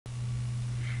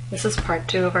This is part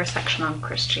 2 of our section on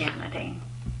Christianity.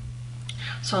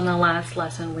 So in the last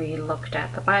lesson we looked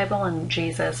at the Bible and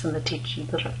Jesus and the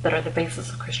teachings that are the basis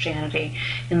of Christianity.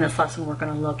 In this lesson we're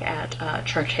going to look at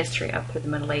church history up through the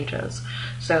Middle Ages.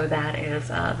 So that is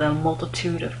the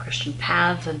multitude of Christian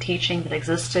paths and teaching that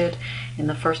existed in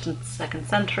the 1st and 2nd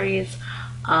centuries,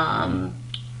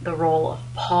 the role of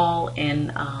Paul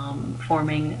in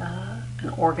forming an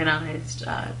organized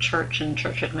church and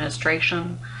church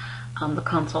administration, the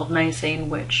Council of Nicene,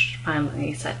 which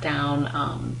finally set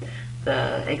down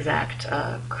the exact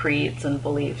creeds and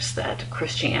beliefs that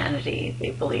Christianity,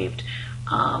 they believed,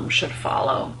 should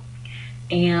follow.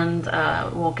 And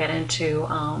we'll get into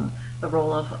the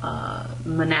role of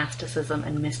monasticism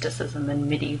and mysticism in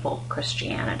medieval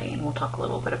Christianity, and we'll talk a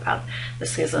little bit about the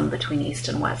schism between East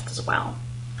and West as well.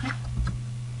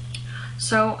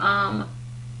 So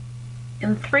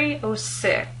in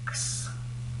 306,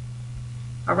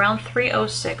 around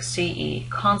 306 CE,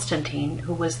 Constantine,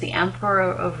 who was the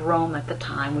emperor of Rome at the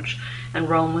time, and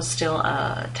Rome was still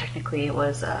technically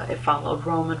it followed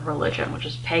Roman religion, which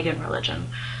is pagan religion.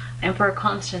 Emperor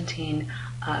Constantine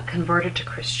converted to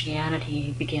Christianity.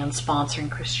 He began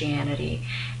sponsoring Christianity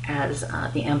as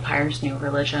the empire's new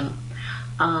religion.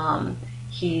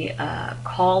 He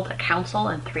called a council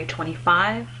in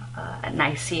 325 at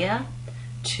Nicaea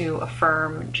to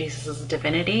affirm Jesus'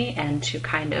 divinity and to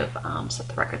kind of set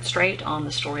the record straight on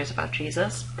the stories about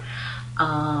Jesus.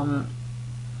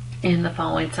 In the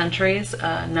following centuries,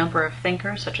 a number of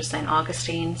thinkers such as St.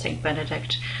 Augustine, St.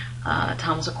 Benedict,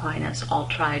 Thomas Aquinas all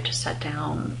tried to set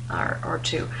down or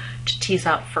to tease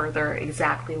out further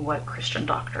exactly what Christian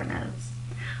doctrine is.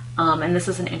 And this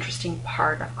is an interesting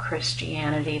part of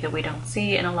Christianity that we don't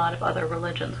see in a lot of other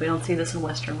religions. We don't see this in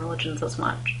Western religions as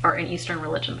much, or in Eastern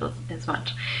religions as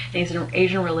much. In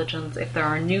Asian religions, if there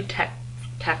are new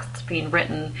texts being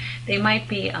written, they might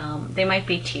be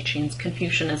teachings.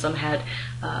 Confucianism had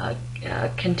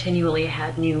continually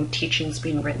had new teachings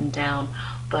being written down.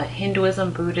 But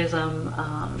Hinduism,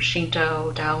 Buddhism,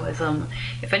 Shinto, Taoism,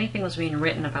 if anything was being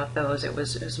written about those, it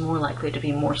was more likely to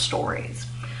be more stories.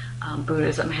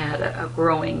 Buddhism had a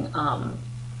growing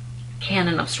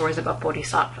canon of stories about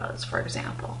bodhisattvas, for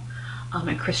example.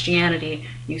 In Christianity,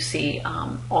 you see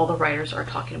all the writers are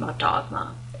talking about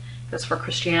dogma. Because for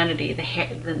Christianity, the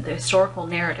historical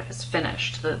narrative is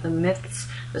finished. The myths,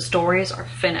 the stories are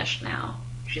finished now.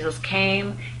 Jesus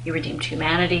came, he redeemed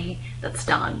humanity, that's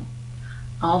done.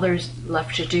 All there's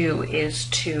left to do is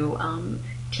to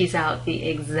tease out the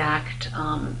exact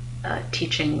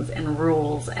teachings and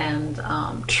rules and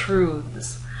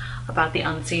truths about the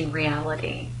unseen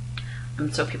reality.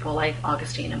 And so people like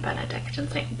Augustine and Benedict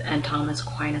and Thomas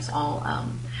Aquinas all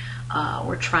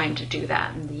were trying to do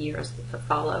that in the years that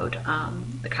followed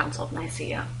the Council of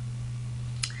Nicaea.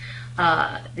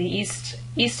 The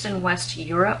East and West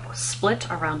Europe was split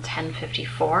around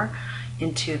 1054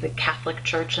 into the Catholic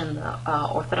Church and the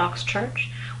Orthodox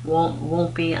Church.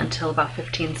 Won't be until about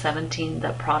 1517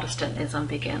 that Protestantism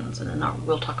begins, and then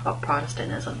we'll talk about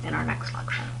Protestantism in our next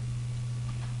lecture.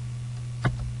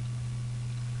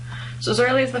 So as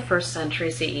early as the 1st century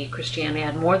CE, Christianity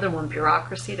had more than one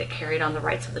bureaucracy that carried on the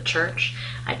rights of the church.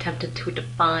 I attempted to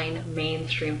define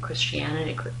mainstream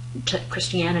Christianity.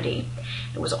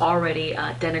 It was already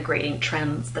denigrating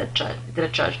trends that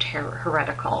it judged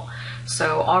heretical.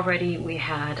 So already we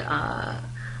had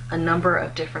a number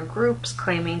of different groups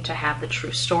claiming to have the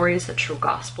true stories, the true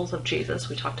gospels of Jesus.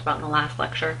 We talked about in the last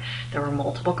lecture. There were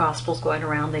multiple gospels going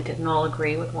around. They didn't all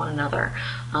agree with one another.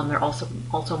 There are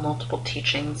also multiple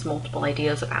teachings, multiple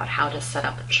ideas about how to set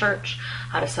up a church,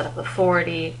 how to set up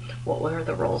authority, what were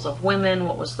the roles of women,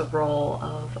 what was the role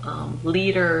of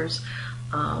leaders,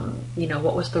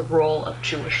 what was the role of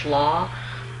Jewish law.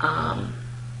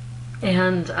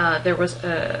 And there was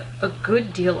a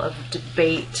good deal of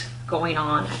debate going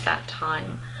on at that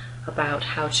time about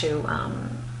how to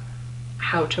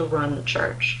run the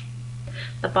church.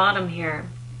 At the bottom here,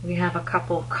 we have a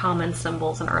couple common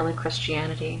symbols in early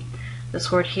Christianity. This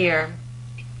word here,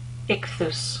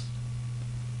 ichthus,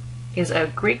 is a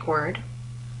Greek word,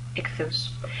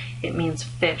 ichthus. It means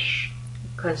fish,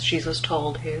 because Jesus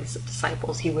told his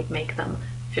disciples he would make them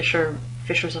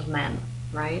fishers of men,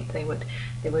 right? They would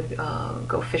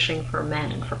go fishing for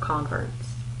men and for converts.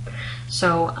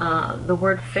 So the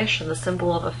word fish and the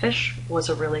symbol of a fish was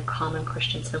a really common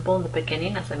Christian symbol in the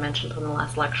beginning, as I mentioned in the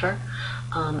last lecture.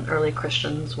 Early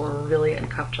Christians were really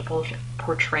uncomfortable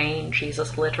portraying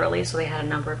Jesus literally, so they had a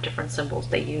number of different symbols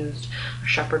they used. A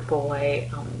shepherd boy,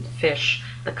 fish,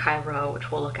 the Chi-Rho,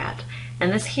 which we'll look at.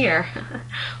 And this here,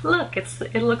 look,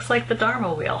 it looks like the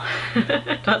Dharma wheel,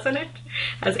 doesn't it?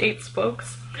 Has 8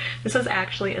 spokes. This is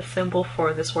actually a symbol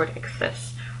for this word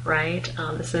ichthys, right?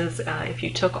 This is, if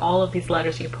you took all of these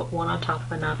letters and you put one on top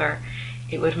of another,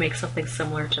 it would make something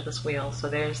similar to this wheel. So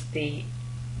there's the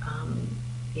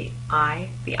I,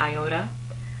 the iota.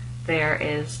 There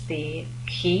is the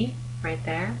chi right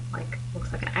there, like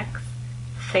looks like an X.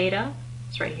 Theta,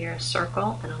 it's right here, a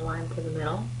circle and a line through the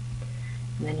middle.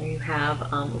 And then you have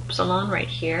upsilon right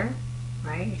here,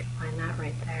 right? You can find that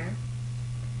right there.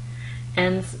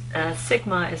 And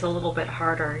sigma is a little bit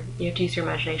harder. You have to use your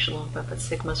imagination a little bit, but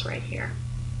sigma's right here,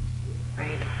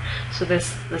 right? So the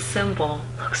symbol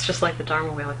looks just like the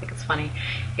Dharma wheel. I think it's funny.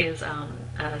 Is a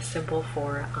symbol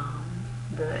for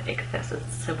the ichthys. It's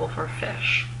a symbol for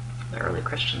fish. The early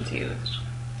Christians used.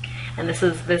 And this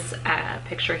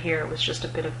picture here was just a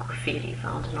bit of graffiti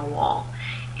found in a wall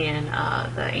in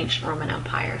the ancient Roman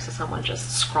Empire. So someone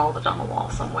just scrawled it on the wall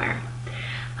somewhere.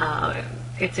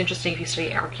 It's interesting if you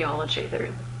study archaeology.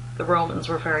 The Romans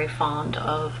were very fond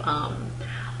of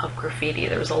graffiti.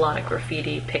 There was a lot of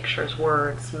graffiti, pictures,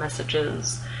 words,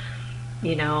 messages,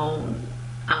 you know,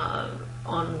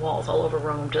 on walls all over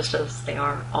Rome, just as they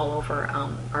are all over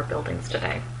our buildings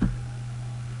today.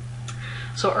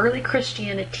 So early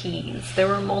Christianities, there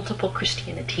were multiple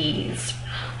Christianities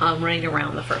running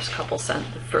around the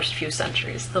first few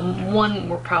centuries. The one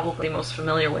we're probably most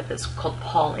familiar with is called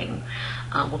Pauline.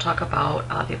 We'll talk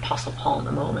about the Apostle Paul in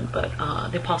a moment, but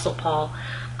the Apostle Paul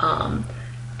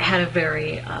had a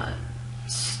very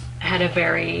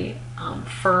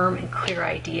firm and clear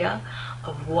idea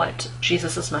of what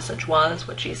Jesus' message was,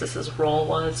 what Jesus' role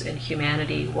was in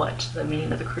humanity, what the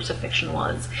meaning of the crucifixion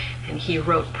was, and he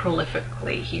wrote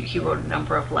prolifically. He wrote a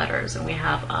number of letters, and we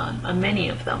have many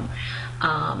of them.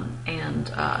 And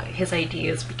his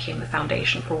ideas became the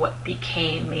foundation for what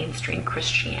became mainstream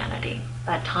Christianity. At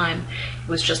that time, it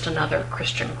was just another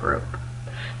Christian group.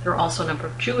 There were also a number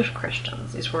of Jewish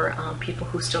Christians. These were people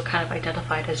who still kind of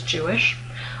identified as Jewish,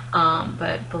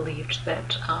 but believed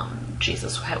that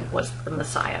Jesus was the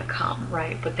Messiah come,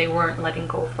 right? But they weren't letting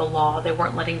go of the law. They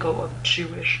weren't letting go of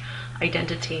Jewish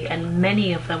identity, and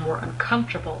many of them were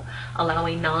uncomfortable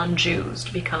allowing non-Jews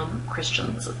to become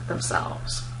Christians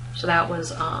themselves. So that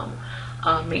was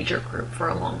a major group for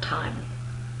a long time.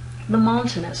 The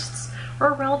Montanists were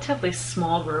a relatively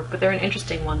small group, but they're an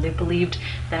interesting one. They believed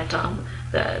that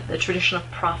the tradition of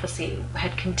prophecy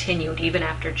had continued even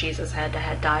after Jesus had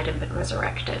died and been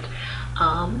resurrected,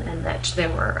 and that there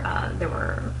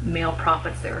were male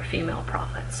prophets, there were female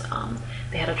prophets.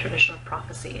 They had a tradition of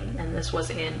prophecy, and this was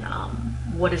in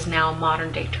what is now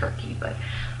modern-day Turkey, but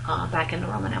back in the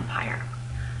Roman Empire.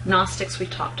 Gnostics we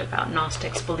talked about.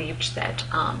 Gnostics believed that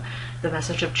the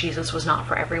message of Jesus was not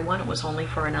for everyone. It was only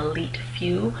for an elite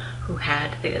few who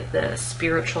had the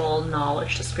spiritual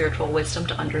knowledge, the spiritual wisdom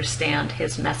to understand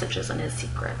his messages and his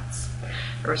secrets.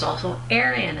 There was also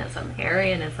Arianism.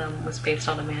 Arianism was based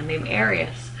on a man named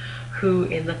Arius, who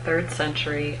in the 3rd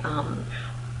century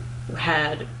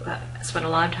had spent a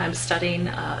lot of time studying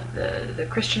the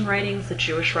Christian writings, the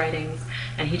Jewish writings,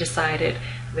 and he decided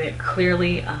that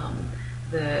clearly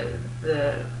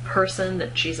the person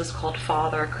that Jesus called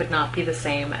Father could not be the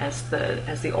same as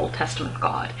the Old Testament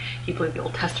God. He believed the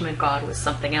Old Testament God was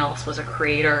something else, was a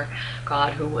creator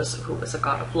God who was a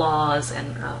God of laws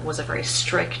and was a very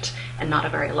strict and not a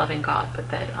very loving God, but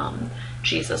that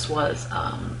Jesus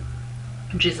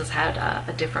had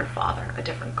a different Father, a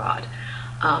different God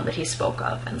that he spoke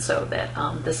of, and so that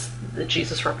that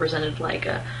Jesus represented like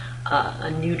a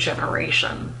new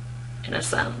generation in a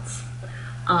sense.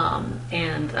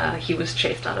 And he was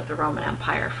chased out of the Roman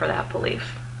Empire for that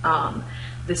belief.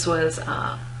 This was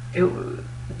the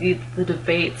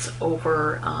debates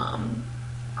over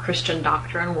Christian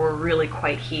doctrine were really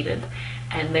quite heated,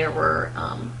 and there were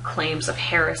claims of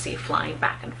heresy flying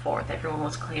back and forth. Everyone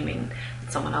was claiming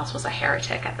that someone else was a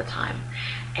heretic at the time,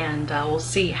 and we'll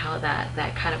see how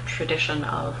that kind of tradition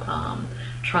of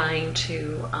trying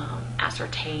to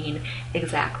ascertain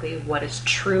exactly what is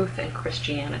truth in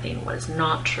Christianity and what is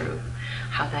not truth,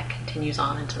 how that continues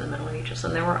on into the Middle Ages.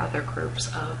 And there were other groups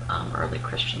of early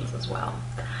Christians as well.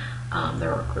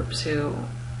 There were groups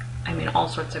all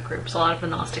sorts of groups. A lot of the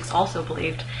Gnostics also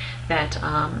believed that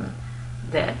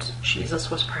that Jesus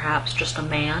was perhaps just a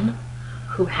man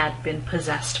who had been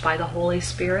possessed by the Holy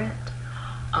Spirit.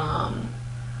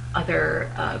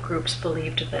 Other groups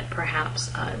believed that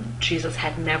perhaps Jesus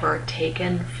had never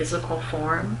taken physical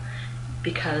form,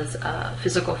 because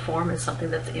physical form is something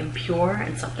that's impure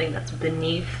and something that's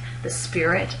beneath the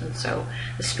spirit, and so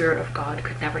the Spirit of God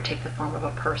could never take the form of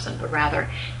a person, but rather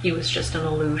he was just an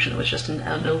illusion, was just an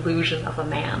illusion of a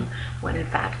man, when in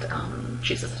fact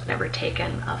Jesus had never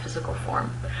taken a physical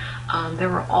form. There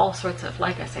were all sorts of,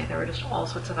 like I say, there were just all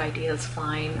sorts of ideas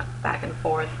flying back and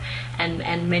forth,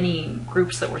 and many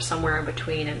groups that were somewhere in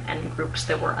between, and groups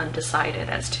that were undecided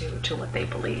as to what they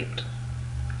believed.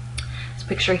 This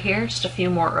picture here, just a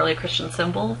few more early Christian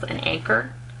symbols. An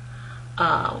anchor,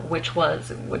 which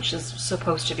is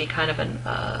supposed to be kind of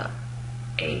a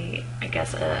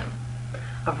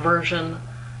version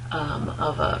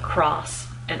of a cross,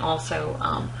 and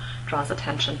also draws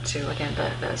attention to, again,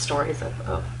 the stories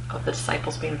of the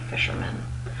disciples being fishermen.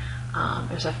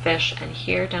 There's a fish, and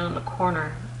here down in the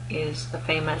corner is the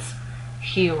famous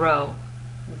Chi-Rho,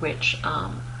 which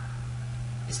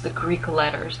is the Greek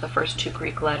letters, the first two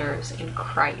Greek letters in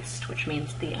Christ, which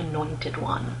means the anointed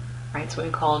one, right? So we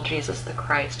call Jesus the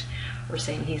Christ. We're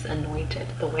saying he's anointed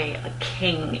the way a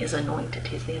king is anointed.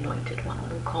 He's the anointed one.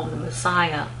 We call him the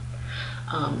Messiah.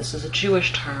 This is a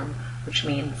Jewish term, which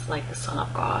means like the Son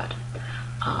of God.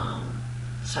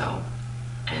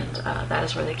 That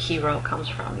is where the Chi-Rho comes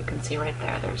from. You can see right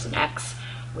there, there's an X,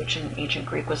 which in ancient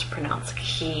Greek was pronounced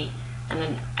chi,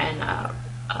 and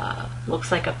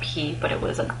looks like a P, but it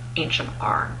was an ancient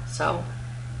R. So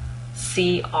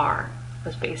CR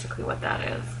was basically what that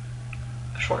is,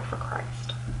 short for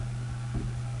Christ.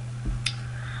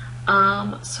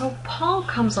 So Paul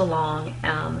comes along,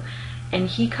 and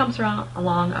he comes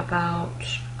along about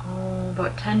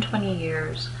 10-20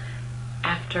 years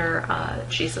after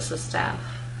Jesus' death.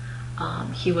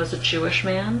 He was a Jewish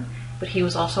man, but he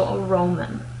was also a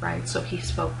Roman, right? So he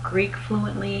spoke Greek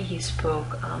fluently, he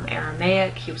spoke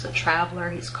Aramaic, he was a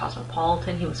traveler, he's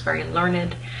cosmopolitan, he was very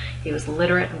learned, he was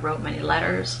literate and wrote many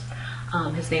letters.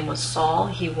 His name was Saul.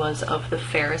 He was of the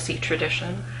Pharisee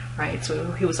tradition, right?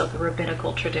 So he was of the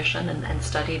rabbinical tradition and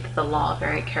studied the law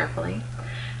very carefully.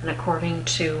 And according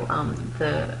to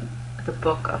the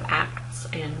book of Acts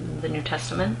in the New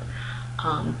Testament,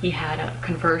 he had a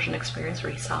conversion experience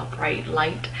where he saw a bright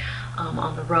light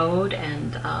on the road,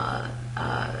 and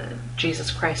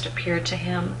Jesus Christ appeared to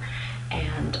him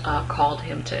and called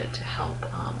him to help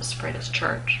spread his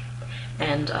church.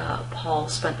 And Paul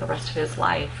spent the rest of his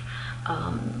life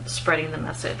spreading the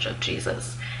message of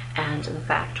Jesus, and in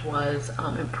fact was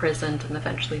imprisoned and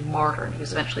eventually martyred. He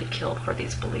was eventually killed for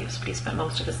these beliefs, but he spent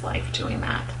most of his life doing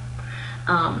that.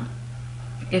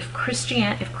 If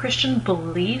Christian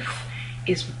belief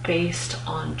is based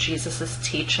on Jesus's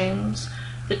teachings,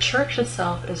 the church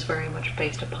itself is very much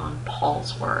based upon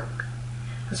Paul's work,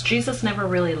 because Jesus never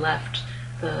really left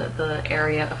the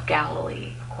area of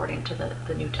Galilee, according to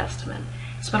the New Testament.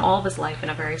 He spent all of his life in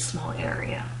a very small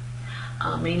area.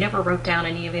 And he never wrote down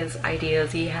any of his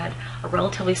ideas. He had a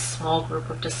relatively small group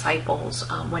of disciples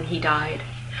when he died.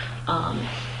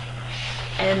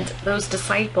 And those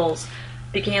disciples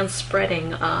began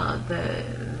spreading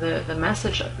the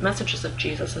messages of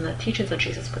Jesus and the teachings of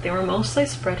Jesus, but they were mostly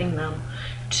spreading them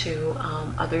to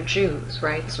other Jews,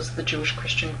 right? This was the Jewish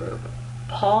Christian group.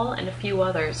 Paul and a few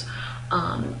others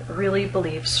really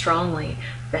believed strongly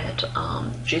that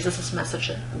Jesus'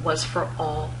 message was for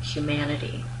all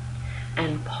humanity.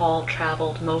 And Paul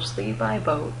traveled mostly by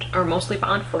boat, or mostly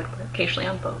on foot, but occasionally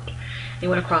on boat. He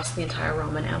went across the entire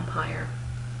Roman Empire,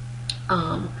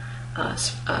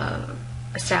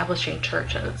 establishing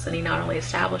churches. And he not only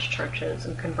established churches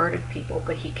and converted people,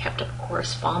 but he kept up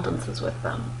correspondences with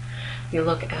them. You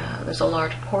look at, there's a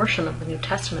large portion of the New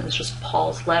Testament is just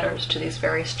Paul's letters to these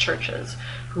various churches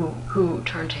who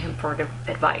turned to him for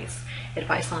advice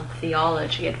on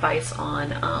theology, advice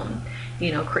on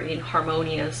creating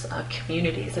harmonious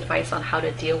communities, advice on how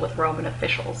to deal with Roman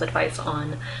officials, advice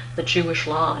on the Jewish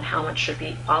law and how much should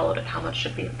be followed and how much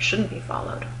shouldn't be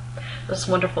followed. This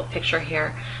wonderful picture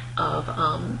here of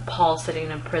Paul sitting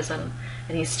in prison,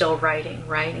 and he's still writing,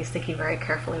 right? He's thinking very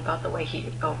carefully about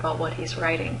about what he's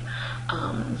writing.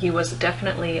 He was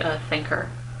definitely a thinker,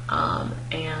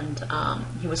 and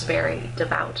he was very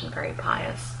devout and very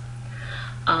pious.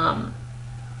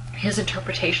 His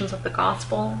interpretations of the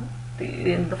gospel,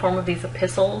 in the form of these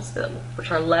epistles,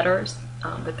 which are letters,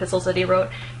 the epistles that he wrote,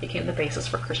 became the basis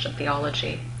for Christian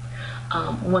theology.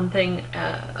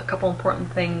 A couple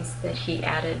important things that he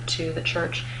added to the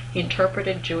church: he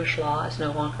interpreted Jewish law as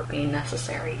no longer being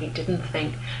necessary. He didn't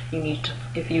think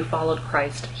if you followed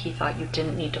Christ, he thought you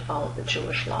didn't need to follow the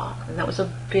Jewish law. And that was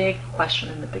a big question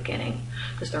in the beginning,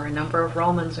 because there were a number of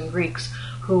Romans and Greeks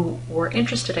who were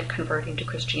interested in converting to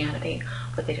Christianity,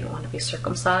 but they didn't want to be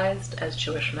circumcised as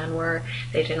Jewish men were.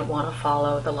 They didn't want to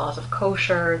follow the laws of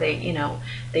kosher. They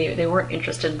weren't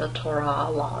interested in the Torah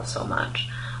law so much.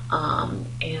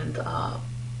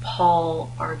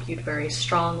 Paul argued very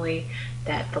strongly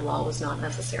that the law was not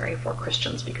necessary for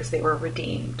Christians because they were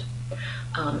redeemed.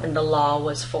 And the law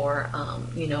was for,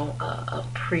 a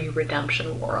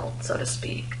pre-redemption world, so to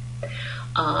speak.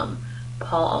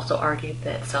 Paul also argued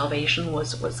that salvation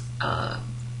was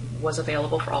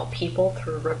available for all people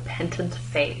through repentant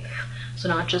faith. So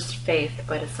not just faith,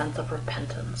 but a sense of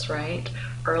repentance, right?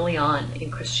 Early on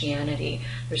in Christianity,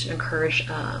 there's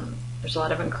a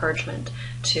lot of encouragement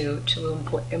to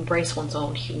embrace one's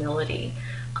own humility,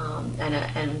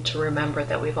 and to remember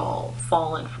that we've all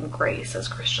fallen from grace, as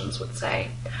Christians would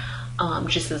say.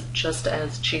 Just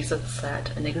as Jesus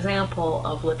set an example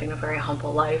of living a very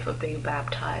humble life, of being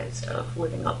baptized, of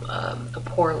living a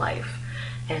poor life,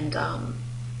 and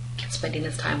spending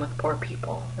his time with poor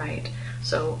people, right?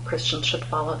 So Christians should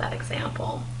follow that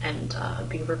example and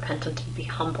be repentant and be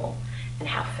humble and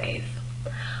have faith.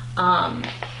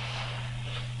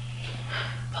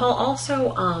 Paul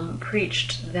also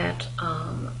preached that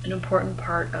an important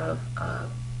part of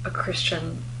a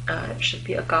Christian should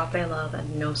be agape love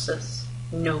and gnosis.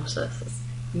 Gnosis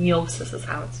is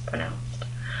how it's pronounced.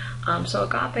 So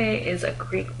agape is a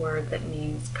Greek word that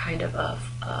means kind of a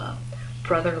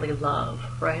brotherly love,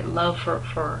 right? Love for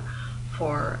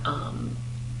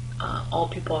all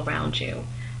people around you,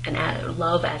 and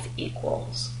love as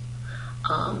equals.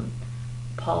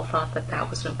 Paul thought that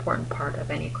was an important part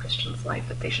of any Christian's life,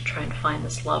 that they should try and find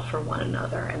this love for one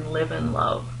another and live in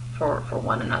love for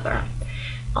one another.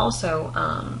 Also,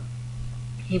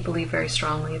 he believed very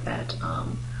strongly that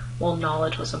while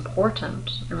knowledge was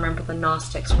important, remember the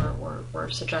Gnostics were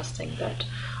suggesting that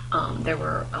there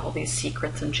were all these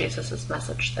secrets in Jesus'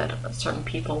 message that certain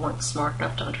people weren't smart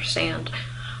enough to understand.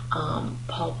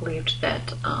 Paul believed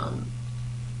that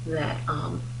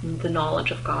the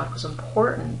knowledge of God was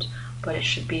important, but it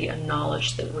should be a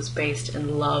knowledge that was based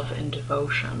in love and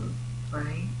devotion,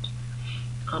 right?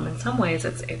 In some ways,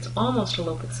 it's almost a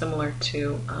little bit similar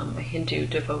to a Hindu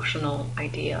devotional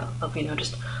idea of,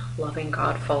 just loving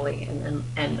God fully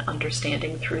and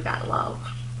understanding through that love.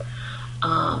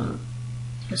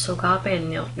 So agape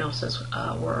and gnosis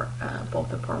were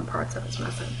both important parts of his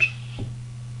message.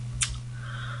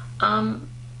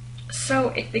 So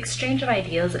the exchange of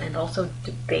ideas and also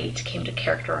debate came to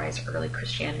characterize early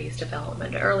Christianity's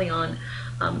development. Early on,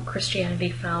 Christianity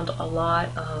found a lot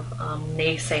of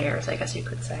naysayers, I guess you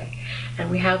could say. And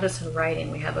we have this in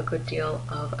writing. We have a good deal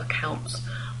of accounts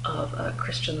of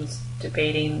Christians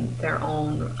debating their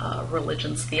own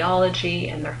religion's theology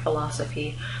and their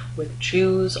philosophy with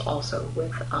Jews, also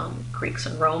with Greeks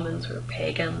and Romans who were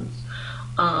pagans.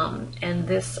 And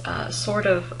this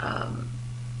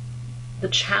the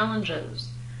challenges,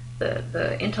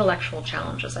 the intellectual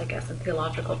challenges, I guess, and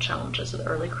theological challenges that the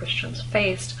early Christians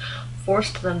faced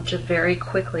forced them to very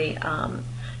quickly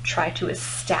try to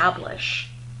establish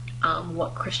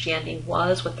what Christianity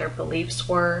was, what their beliefs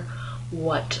were,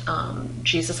 what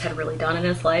Jesus had really done in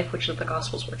his life, which of the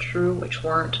Gospels were true, which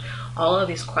weren't. All of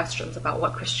these questions about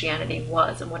what Christianity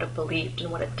was and what it believed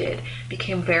and what it did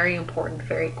became very important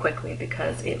very quickly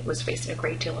because it was facing a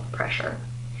great deal of pressure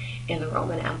in the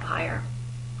Roman Empire,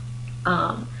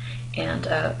 and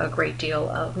a great deal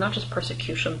of not just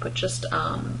persecution, but just,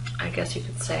 I guess you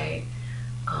could say,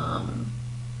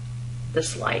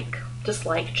 dislike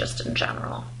just in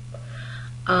general.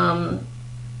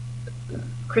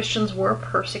 Christians were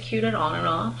persecuted on and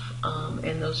off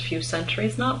in those few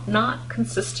centuries, not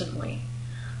consistently,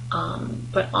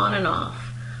 but on and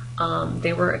off.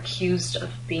 They were accused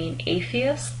of being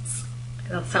atheists.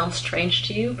 That sounds strange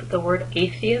to you, but the word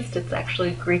atheist, it's actually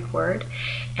a Greek word,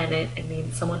 and it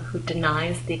means someone who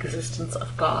denies the existence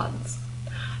of gods.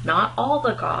 Not all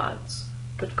the gods,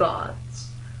 but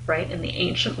gods, right? In the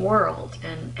ancient world,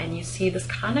 and you see this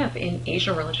kind of in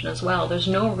Asian religion as well. There's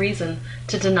no reason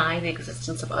to deny the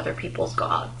existence of other people's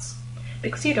gods,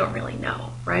 because you don't really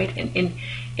know, right? In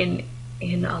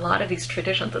a lot of these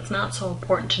traditions, it's not so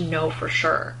important to know for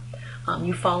sure.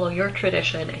 You follow your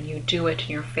tradition and you do it and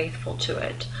you're faithful to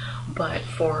it. But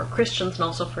for Christians and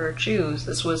also for Jews,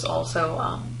 this was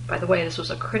also, by the way, this was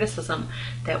a criticism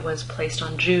that was placed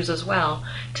on Jews as well,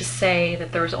 to say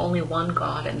that there is only one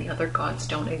God and the other gods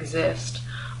don't exist,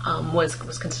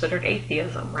 was considered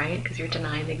atheism, right? Because you're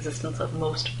denying the existence of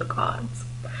most of the gods.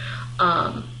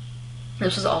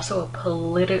 This was also a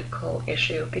political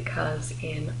issue because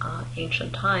in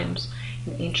ancient times,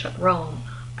 in ancient Rome,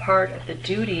 part of the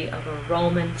duty of a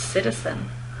Roman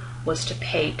citizen was to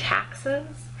pay taxes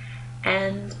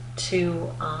and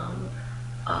to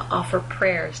offer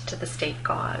prayers to the state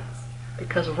gods,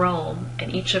 because Rome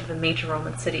and each of the major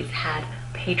Roman cities had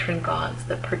patron gods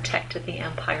that protected the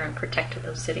empire and protected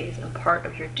those cities. And part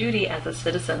of your duty as a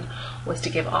citizen was to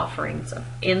give offerings of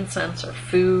incense or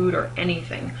food or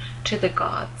anything to the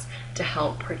gods to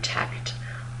help protect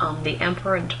the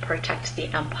emperor and to protect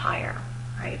the empire,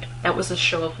 right? That was a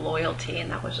show of loyalty,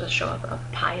 and that was a show of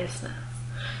piousness.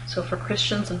 So for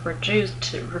Christians and for Jews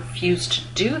to refuse to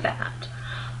do that,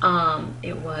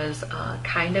 it was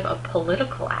kind of a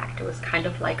political act. It was kind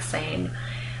of like saying,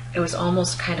 it was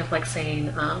almost kind of like saying,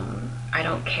 I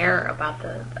don't care about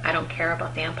the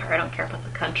empire, I don't care about the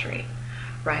country,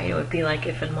 right? It would be like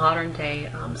if in modern day,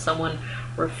 in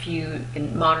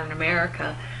modern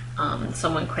America,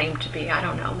 someone claimed to be, I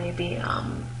don't know, maybe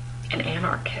an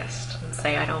anarchist, and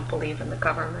say, I don't believe in the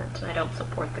government, and I don't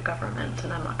support the government,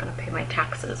 and I'm not going to pay my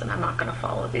taxes, and I'm not going to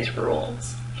follow these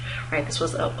rules, right? This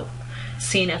was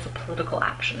seen as a political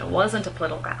action. It wasn't a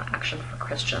political action for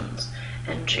Christians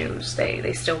and Jews.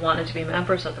 They still wanted to be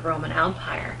members of the Roman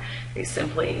Empire. They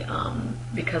simply,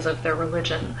 because of their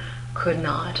religion, could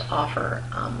not offer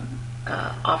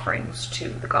offerings to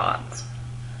the gods.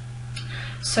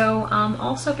 So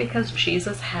also because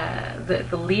Jesus had,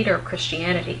 the leader of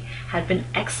Christianity, had been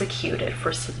executed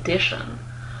for sedition,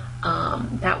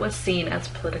 that was seen as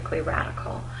politically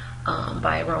radical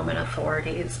by Roman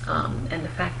authorities, and the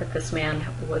fact that this man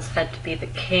was said to be the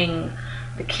king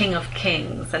of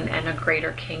kings, and a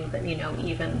greater king than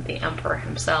even the emperor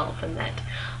himself, and that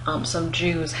some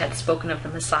Jews had spoken of the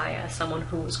Messiah, someone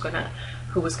who was going to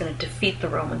defeat the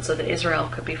Romans so that Israel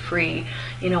could be free.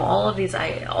 All of these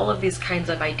kinds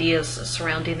of ideas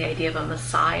surrounding the idea of a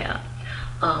Messiah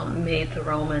made the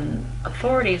Roman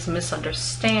authorities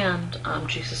misunderstand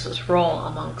Jesus' role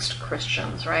amongst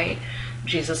Christians, right?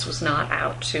 Jesus was not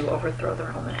out to overthrow the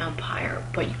Roman Empire,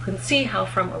 but you can see how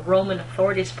from a Roman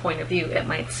authority's point of view it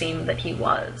might seem that he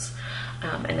was,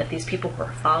 and that these people who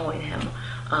are following him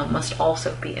must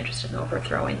also be interested in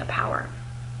overthrowing the power.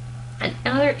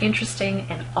 Another interesting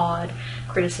and odd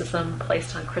criticism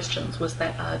placed on Christians was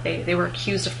that they were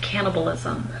accused of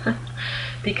cannibalism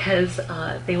because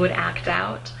they would act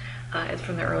out,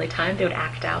 from the early time, they would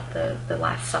act out the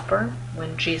Last Supper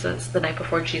when the night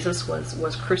before Jesus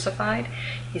was crucified.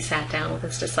 He sat down with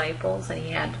his disciples, and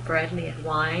he had bread and he had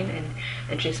wine,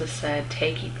 and Jesus said,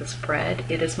 "Take, eat this bread.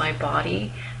 It is my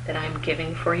body that I'm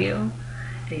giving for you."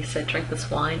 And he said, "Drink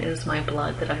this wine. It is my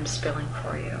blood that I'm spilling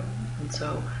for you." And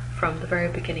so from the very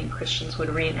beginning, Christians would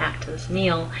reenact this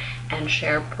meal and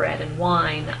share bread and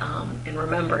wine in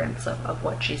remembrance of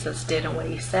what Jesus did and what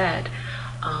he said.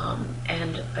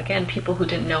 And again, people who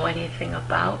didn't know anything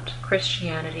about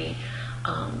Christianity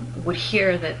would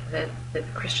hear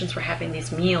that Christians were having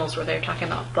these meals where they were talking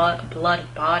about blood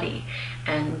and body,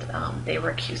 and they were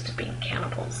accused of being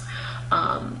cannibals.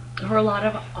 There were a lot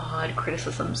of odd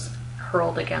criticisms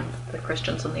hurled against the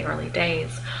Christians in the early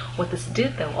days. What this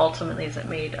did, though, ultimately, is it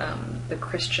made the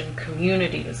Christian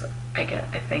communities,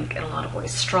 I think, in a lot of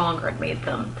ways stronger. It made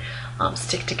them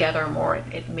stick together more.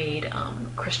 It made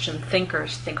Christian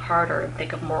thinkers think harder and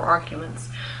think of more arguments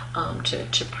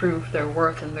to prove their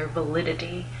worth and their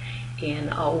validity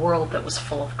in a world that was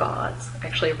full of gods. I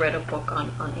actually read a book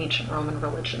on ancient Roman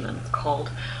religion, and it's called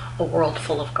A World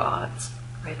Full of Gods.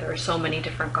 Right? There are so many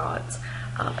different gods.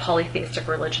 Polytheistic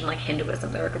religion like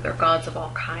Hinduism, there are gods of all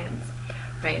kinds,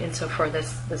 right? And so for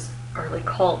this early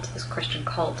cult, this Christian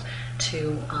cult,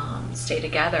 to stay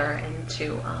together and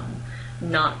to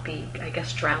not be, I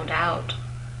guess, drowned out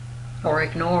or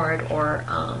ignored or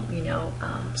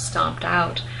stomped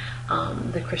out,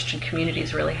 the Christian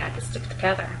communities really had to stick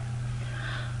together.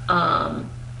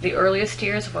 The earliest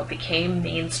years of what became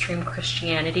mainstream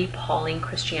Christianity, Pauline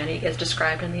Christianity, is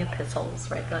described in the epistles,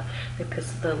 right?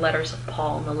 The letters of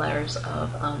Paul and the letters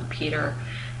of Peter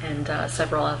and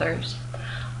several others.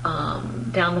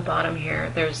 Down the bottom here,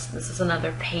 this is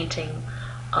another painting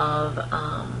of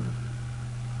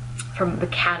from the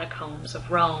catacombs of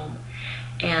Rome,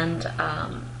 and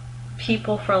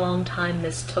people for a long time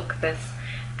mistook this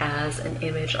as an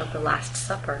image of the Last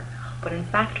Supper. But in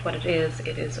fact what it is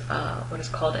what is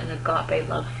called an agape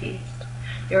love feast.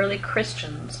 The early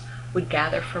Christians would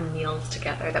gather for meals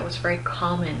together. That was very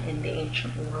common in the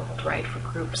ancient world, right? For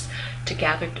groups to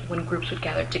gather, when groups would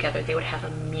gather together, they would have a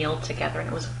meal together, and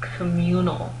it was a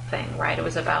communal thing, right? It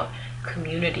was about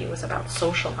community, it was about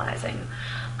socializing.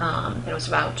 It was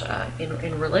about,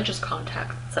 in religious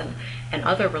contexts and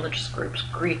other religious groups,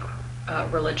 Greek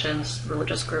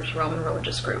religious groups, Roman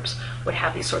religious groups would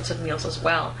have these sorts of meals as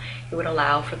well. It would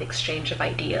allow for the exchange of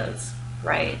ideas,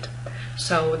 right?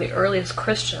 So the earliest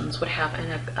Christians would have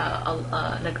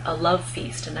a love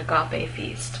feast, an agape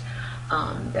feast,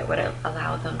 that would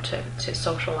allow them to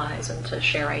socialize and to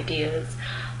share ideas.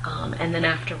 And then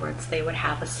afterwards they would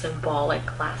have a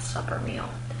symbolic Last Supper meal.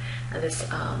 This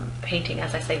painting,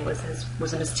 as I say,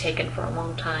 was mistaken for a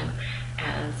long time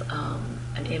as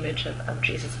an image of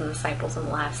Jesus and the disciples in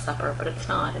the Last Supper, but it's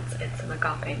not. It's an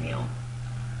agape meal.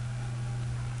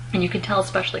 And you can tell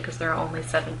especially because there are only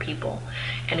 7 people.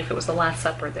 And if it was the Last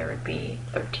Supper, there would be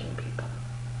 13 people.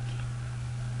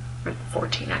 Or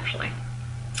 14, actually.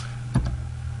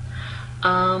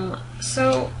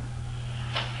 So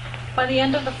by the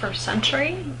end of the 1st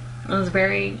century, it was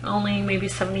only maybe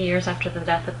 70 years after the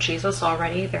death of Jesus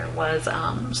already, there was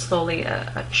slowly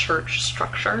a church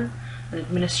structure, an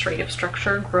administrative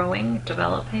structure growing,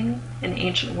 developing in the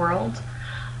ancient world.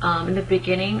 In the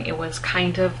beginning, it was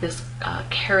kind of this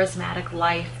charismatic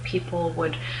life. People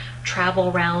would travel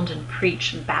around and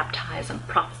preach and baptize and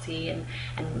prophecy,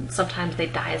 and sometimes they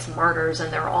die as martyrs.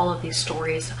 And there are all of these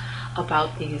stories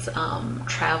about these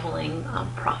traveling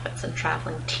prophets and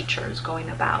traveling teachers going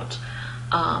about.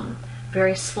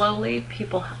 Very slowly,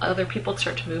 other people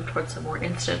start to move towards a more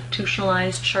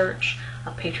institutionalized church,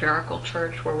 a patriarchal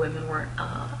church where women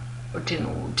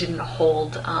didn't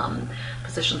hold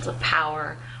positions of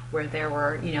power, where there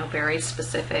were very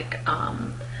specific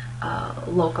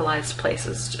localized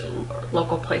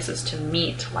local places to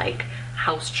meet, like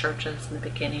house churches. In the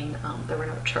beginning, there were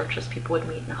no churches. People would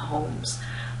meet in homes,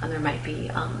 and there might be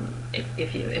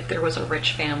if there was a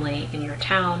rich family in your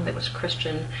town that was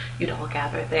Christian, you'd all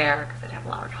gather there because they'd have a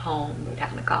large home. They'd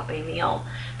have an agape meal.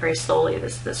 Very slowly,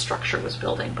 this structure was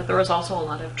building, but there was also a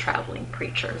lot of traveling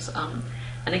preachers.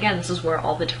 And again, this is where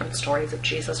all the different stories of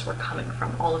Jesus were coming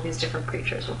from, all of these different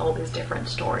preachers with all these different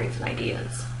stories and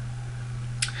ideas.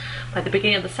 By the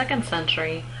beginning of the 2nd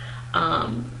century,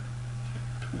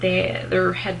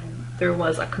 there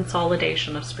was a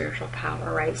consolidation of spiritual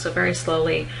power, right? So very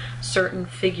slowly, certain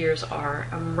figures are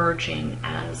emerging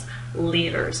as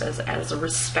leaders, as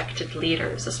respected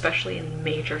leaders, especially in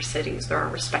major cities. There are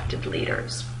respected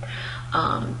leaders.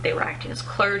 They were acting as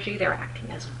clergy, they were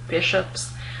acting as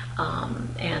bishops.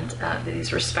 And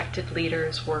these respected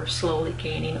leaders were slowly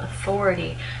gaining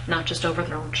authority, not just over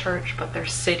their own church, but their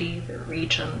city, their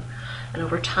region. And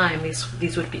over time,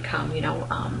 these would become,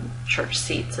 church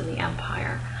seats in the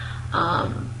empire.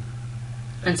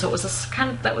 And so it was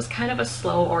that was kind of a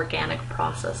slow, organic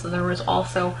process. And there was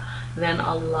also then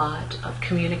a lot of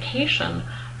communication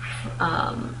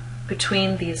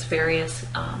between these various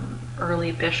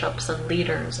early bishops and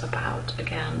leaders about,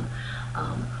 again,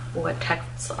 what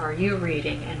texts are you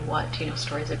reading, and what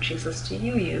stories of Jesus do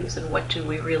you use, and what do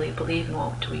we really believe and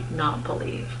what do we not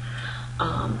believe.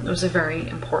 It was a very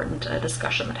important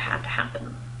discussion that had to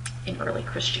happen in early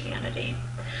Christianity.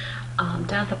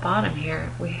 Down at the bottom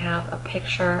here we have a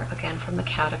picture again from the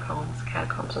catacombs.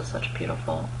 Catacombs are such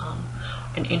beautiful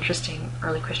and interesting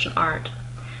early Christian art.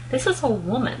 This is a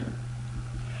woman,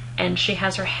 and she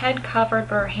has her head covered,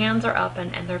 but her hands are up,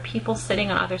 and there are people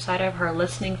sitting on either side of her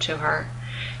listening to her.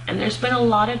 And there's been a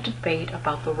lot of debate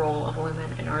about the role of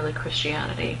women in early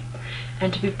Christianity.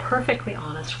 And to be perfectly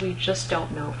honest, we just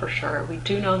don't know for sure. We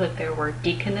do know that there were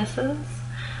deaconesses,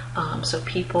 so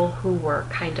people who were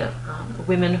kind of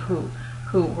women who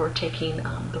were taking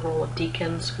the role of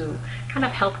deacons, who kind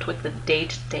of helped with the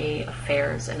day-to-day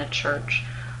affairs in a church,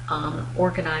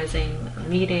 organizing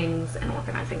meetings and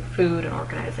organizing food and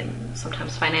organizing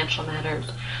sometimes financial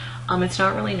matters. It's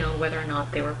not really known whether or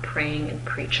not they were praying and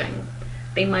preaching.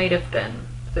 They might have been.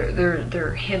 There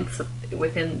are hints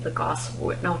within the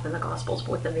gospel, not within the Gospels,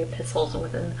 but within the epistles and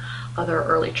within other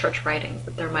early church writings,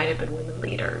 that there might have been women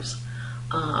leaders.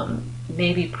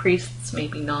 Maybe priests,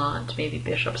 maybe not. Maybe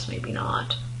bishops, maybe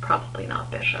not. Probably not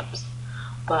bishops.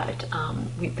 But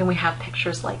then we have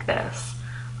pictures like this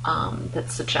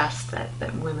that suggest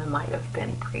that women might have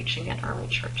been preaching in early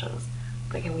churches.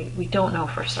 But again, we don't know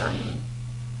for certain.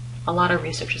 A lot of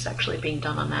research is actually being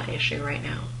done on that issue right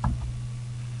now.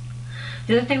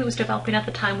 The other thing that was developing at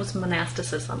the time was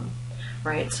monasticism,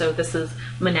 right? So this is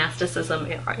monasticism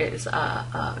is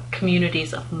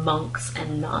communities of monks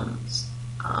and nuns,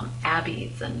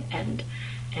 abbeys and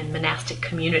monastic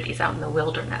communities out in the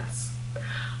wilderness.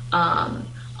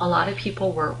 A lot of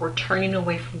people were turning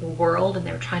away from the world, and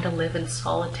they were trying to live in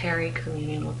solitary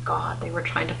communion with God. They were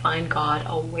trying to find God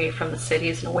away from the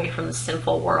cities and away from the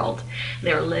sinful world.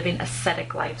 They were living ascetic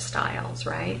lifestyles,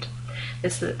 right?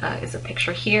 This is a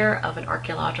picture here of an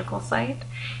archaeological site.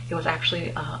 It was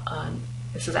actually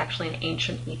this is actually an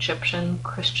ancient Egyptian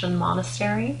Christian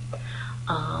monastery.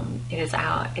 It is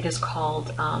out. It is called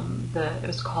It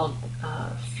was called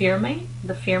Firme,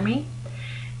 the Firme,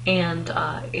 and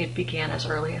it began as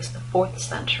early as the 4th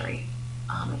century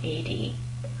AD.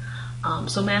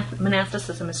 So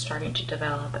monasticism is starting to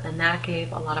develop, and that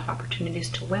gave a lot of opportunities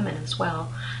to women as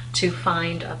well to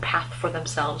find a path for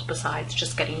themselves besides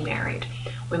just getting married.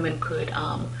 Women could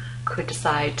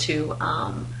decide to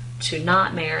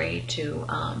not marry, to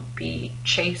be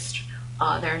chaste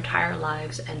their entire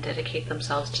lives and dedicate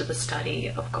themselves to the study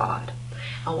of God.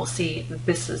 And we'll see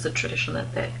this is a tradition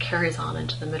that carries on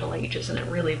into the Middle Ages, and it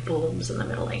really blooms in the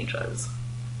Middle Ages.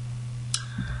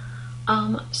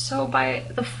 So by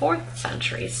the 4th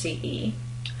century CE,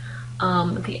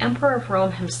 the Emperor of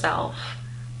Rome himself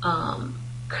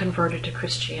converted to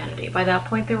Christianity. By that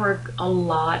point, there were a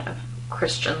lot of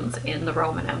Christians in the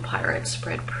Roman Empire. It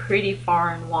spread pretty far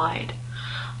and wide.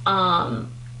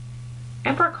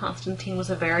 Emperor Constantine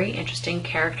was a very interesting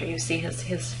character. You see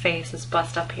his face, his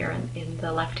bust up here in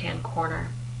the left-hand corner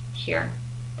here.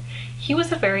 He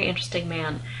was a very interesting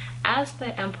man. As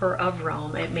the Emperor of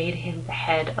Rome, it made him the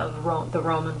head of the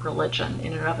Roman religion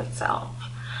in and of itself.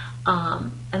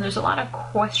 And there's a lot of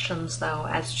questions, though,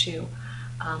 as to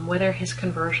whether his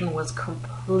conversion was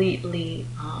completely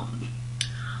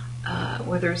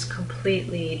whether it's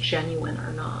completely genuine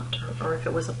or not, or if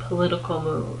it was a political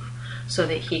move so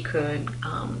that he could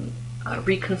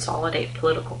reconsolidate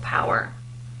political power.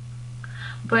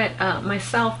 But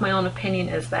my own opinion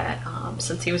is that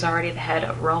since he was already the head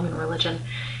of Roman religion,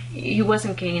 he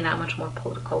wasn't gaining that much more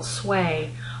political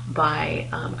sway by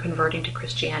converting to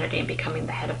Christianity and becoming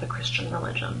the head of the Christian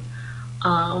religion.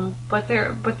 But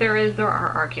there are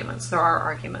arguments. There are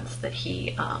arguments that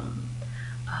he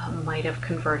might have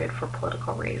converted for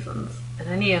political reasons. In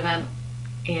any event,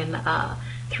 in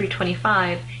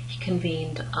 325, he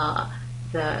convened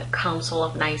the Council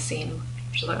of Nicene,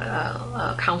 which is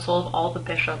a council of all the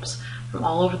bishops from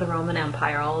all over the Roman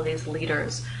Empire, all of these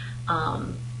leaders,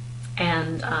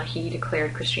 and he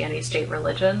declared Christianity state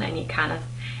religion, and he kind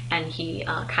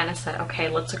of said, okay,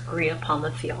 let's agree upon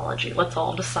the theology. Let's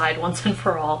all decide once and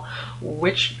for all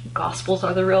which gospels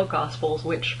are the real gospels,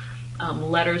 which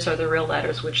letters are the real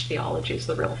letters, which theology is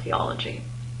the real theology.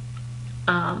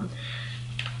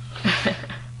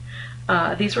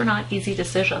 These were not easy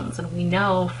decisions, and we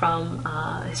know from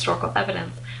historical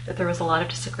evidence that there was a lot of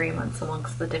disagreements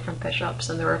amongst the different bishops,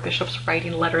 and there were bishops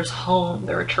writing letters home.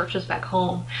 There were churches back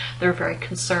home. They were very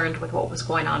concerned with what was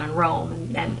going on in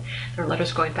Rome, and there were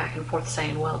letters going back and forth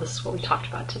saying, well, this is what we talked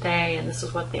about today, and this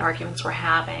is what the arguments we're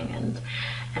having,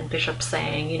 and bishops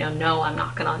saying, no, I'm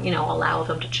not going to, allow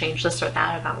them to change this or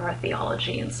that about our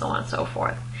theology, and so on and so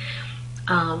forth.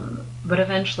 But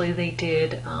eventually they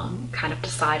did kind of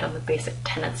decide on the basic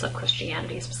tenets of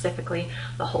Christianity, specifically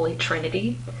the Holy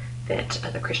Trinity, that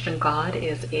the Christian God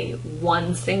is a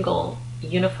one single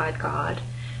unified God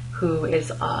who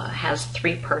has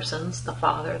 3 persons, the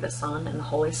Father, the Son, and the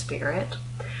Holy Spirit,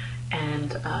 and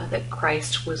that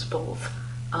Christ was both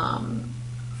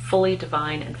fully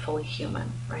divine and fully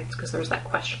human, right? Because there's that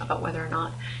question about whether or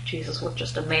not Jesus was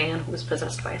just a man who was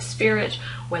possessed by a spirit,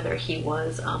 whether he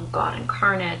was God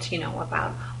incarnate,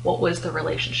 about what was the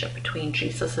relationship between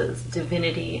Jesus's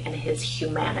divinity and his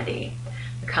humanity.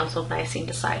 The Council of Nicene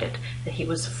decided that he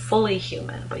was fully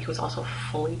human, but he was also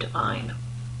fully divine.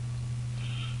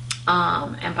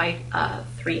 And by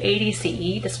 380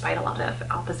 CE, despite a lot of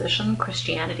opposition,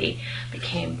 Christianity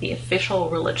became the official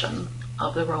religion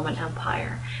of the Roman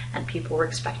Empire, and people were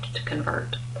expected to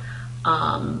convert.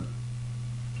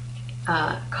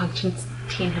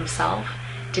 Constantine himself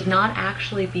did not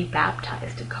actually be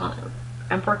baptized.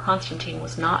 Emperor Constantine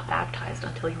was not baptized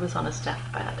until he was on his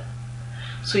deathbed.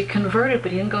 So he converted,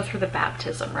 but he didn't go through the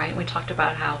baptism, right? And we talked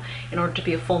about how in order to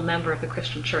be a full member of the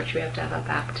Christian church, you have to have a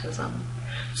baptism.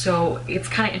 So it's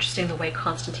kind of interesting the way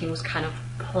Constantine was kind of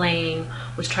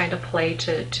trying to play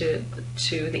to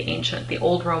the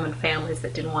old Roman families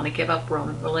that didn't want to give up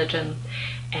Roman religion,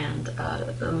 and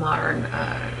the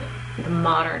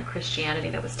modern Christianity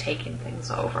that was taking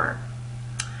things over.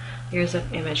 Here's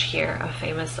an image here, a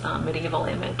famous medieval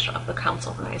image of the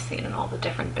Council of Nicene and all the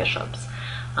different bishops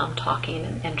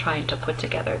talking and trying to put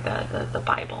together the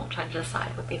Bible, trying to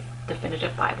decide what the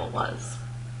definitive Bible was.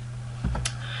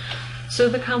 So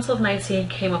the Council of Nicene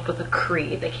came up with a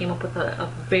creed. They came up with a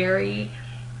very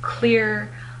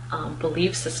clear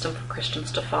belief system for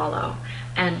Christians to follow.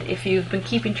 And if you've been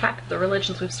keeping track of the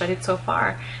religions we've studied so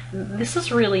far, this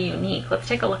is really unique. Let's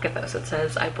take a look at this. It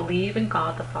says, I believe in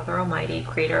God, the Father Almighty,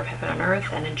 creator of heaven and earth,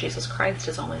 and in Jesus Christ,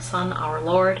 his only Son, our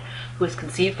Lord, who was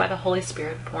conceived by the Holy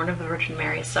Spirit, born of the Virgin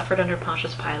Mary, suffered under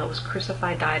Pontius Pilate, was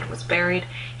crucified, died, was buried.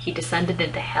 He descended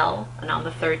into hell, and on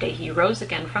the third day he rose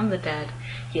again from the dead.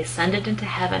 He ascended into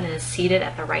heaven and is seated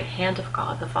at the right hand of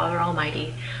God, the Father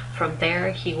Almighty. From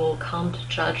there he will come to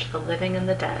judge the living and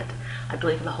the dead. I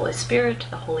believe in the Holy Spirit,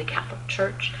 the Holy Catholic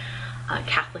Church,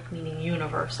 Catholic meaning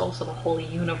universal, so the Holy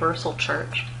Universal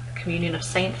Church, the communion of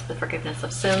saints, the forgiveness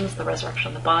of sins, the resurrection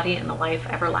of the body, and the life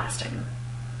everlasting.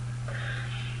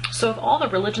 So of all the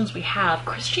religions we have,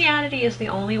 Christianity is the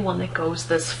only one that goes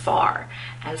this far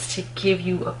as to give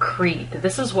you a creed.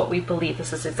 This is what we believe.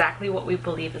 This is exactly what we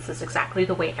believe. This is exactly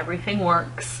the way everything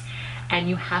works. And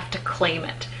you have to claim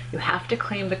it. You have to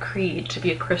claim the creed to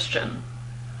be a Christian.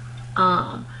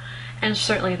 And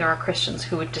certainly there are Christians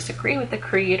who would disagree with the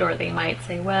creed, or they might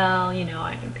say, well, you know,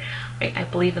 I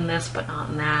believe in this, but not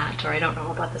in that, or I don't know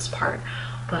about this part.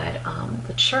 But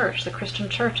the church, the Christian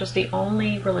church, is the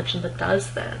only religion that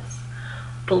does this.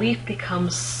 Belief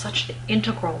becomes such an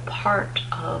integral part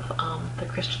of the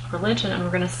Christian religion, and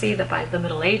we're going to see that by the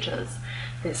Middle Ages,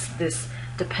 this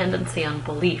dependency on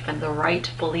belief and the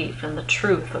right belief and the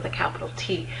truth with a capital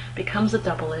T becomes a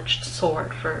double-edged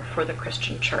sword for the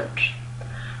Christian church.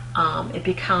 It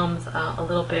becomes a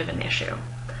little bit of an issue,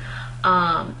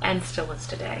 and still is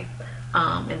today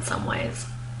in some ways.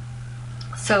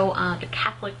 So the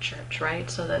Catholic Church,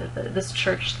 right? So this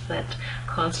church that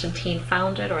Constantine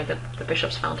founded, or the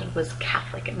bishops founded, was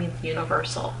Catholic. It means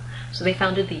universal. So they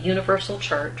founded the Universal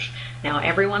Church. Now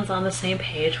everyone's on the same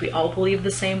page. We all believe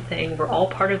the same thing. We're all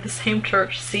part of the same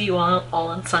church. See you all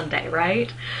on Sunday,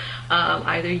 right?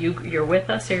 Either you're with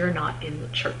us or you're not in the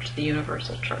church, the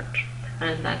Universal Church.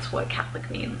 And that's what Catholic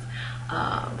means.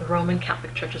 The Roman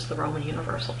Catholic Church is the Roman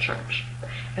Universal Church.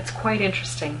 It's quite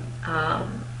interesting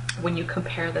when you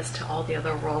compare this to all the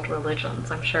other world religions.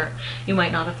 I'm sure you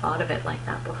might not have thought of it like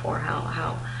that before,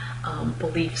 how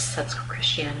belief sets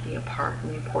Christianity apart,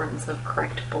 and the importance of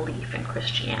correct belief in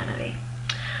Christianity.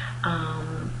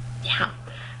 Yeah.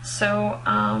 So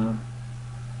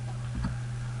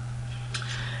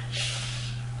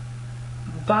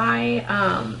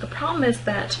the problem is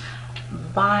that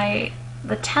by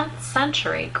the 10th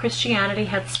century, Christianity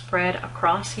had spread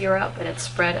across Europe. It had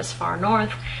spread as far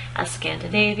north as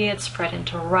Scandinavia. It spread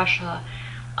into Russia.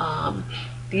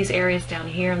 These areas down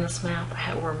here in this map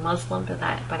were Muslim. By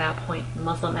that point, the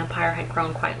Muslim Empire had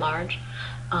grown quite large.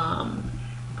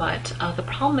 But the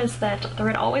problem is that there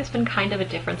had always been kind of a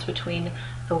difference between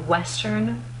the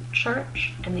Western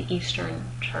Church and the Eastern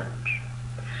Church.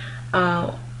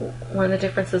 One of the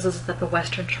differences is that the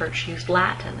Western Church used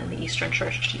Latin and the Eastern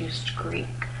Church used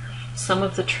Greek. Some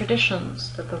of the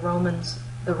traditions that the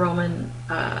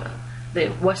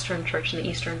Western Church and the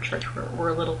Eastern Church were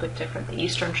a little bit different. The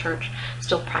Eastern Church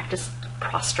still practiced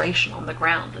prostration on the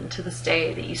ground, and to this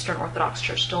day the Eastern Orthodox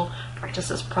Church still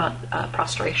practices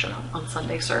prostration on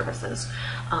Sunday services.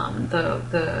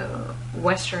 The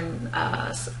Western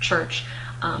Church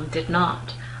did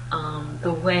not.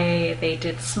 The way they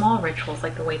did small rituals,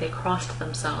 like the way they crossed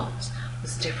themselves,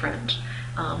 was different.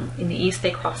 In the East,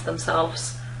 they crossed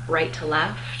themselves right to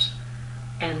left,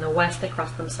 and in the West, they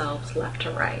crossed themselves left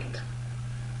to right.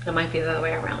 It might be the other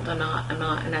way around. I'm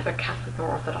not neither Catholic nor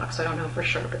Orthodox, so I don't know for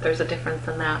sure, but there's a difference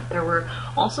in that. There were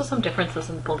also some differences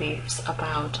in beliefs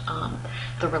about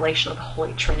the relation of the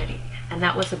Holy Trinity, and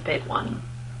that was a big one.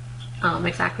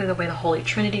 Exactly the way the Holy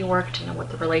Trinity worked and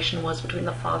what the relation was between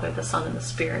the Father, the Son, and the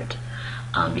Spirit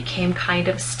became kind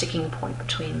of a sticking point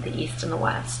between the East and the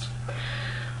West.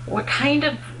 What kind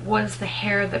of was the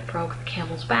hair that broke the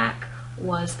camel's back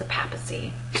was the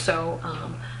papacy. So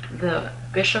the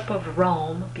Bishop of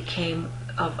Rome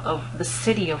of the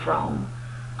city of Rome,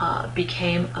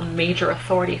 became a major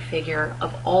authority figure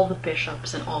of all the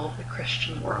bishops in all of the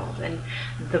Christian world. And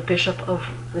the Bishop of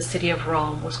the city of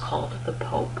Rome was called the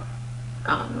Pope.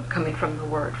 Coming from the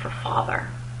word for father,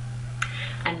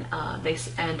 and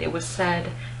it was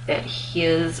said that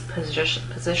his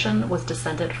position was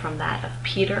descended from that of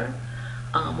Peter,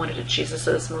 one of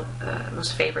Jesus's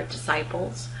most favorite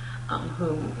disciples,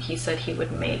 whom he said he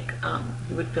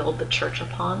would build the church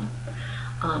upon.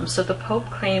 So the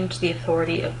Pope claimed the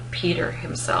authority of Peter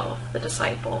himself, the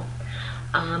disciple,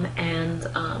 and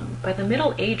by the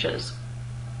Middle Ages,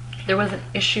 there was an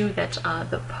issue that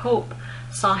the Pope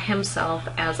saw himself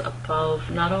as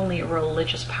above not only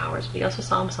religious powers, but he also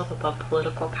saw himself above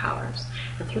political powers.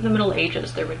 And through the Middle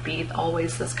Ages, there would be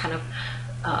always this kind of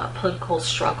political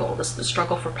struggle, the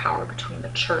struggle for power between the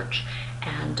church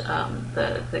and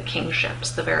the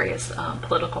kingships, the various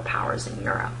political powers in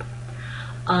Europe.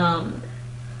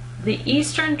 The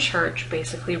Eastern Church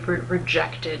basically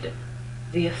rejected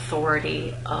the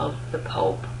authority of the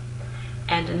Pope,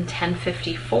 and in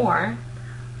 1054,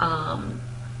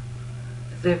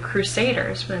 the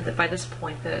Crusaders, by this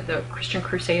point, the Christian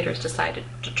Crusaders decided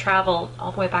to travel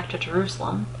all the way back to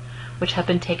Jerusalem, which had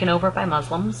been taken over by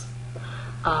Muslims,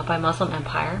 by Muslim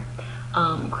Empire.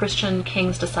 Christian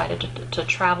kings decided to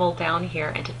travel down here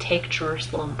and to take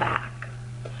Jerusalem back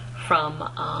from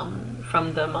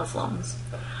the Muslims.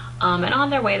 And on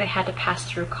their way, they had to pass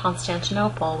through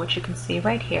Constantinople, which you can see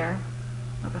right here.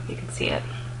 I don't know if you can see it.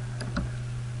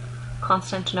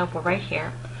 Constantinople right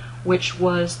here, which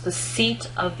was the seat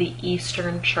of the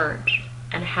Eastern Church,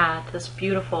 and had this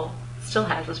beautiful, still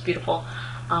has this beautiful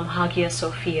Hagia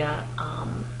Sophia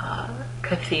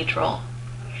cathedral.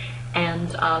 And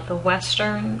the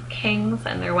Western kings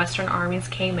and their Western armies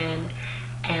came in,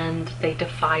 and they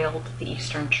defiled the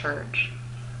Eastern Church.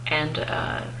 And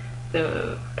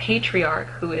the patriarch,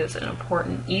 who is an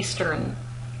important Eastern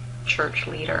Church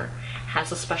leader,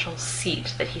 has a special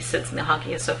seat that he sits in the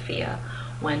Hagia Sophia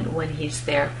when he's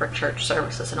there for church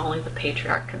services, and only the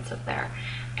patriarch can sit there.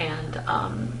 And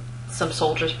some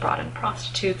soldiers brought in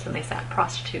prostitutes, and they sat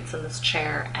prostitutes in this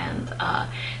chair, and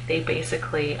they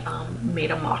basically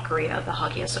made a mockery of the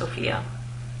Hagia Sophia,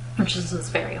 which is this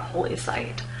very holy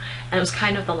site. And it was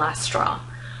kind of the last straw.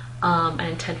 And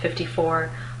in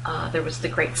 1054, there was the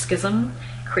Great Schism,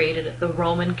 created the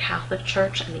Roman Catholic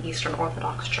Church and the Eastern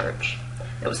Orthodox Church.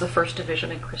 It was the first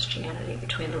division in Christianity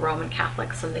between the Roman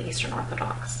Catholics and the Eastern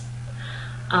Orthodox.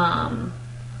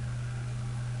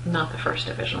 Not the first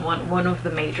division, one of the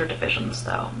major divisions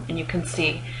though. And you can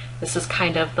see this is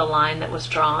kind of the line that was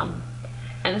drawn.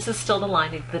 And this is still the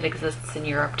line that exists in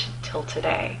Europe till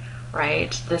today,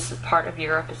 right? This part of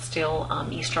Europe is still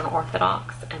Eastern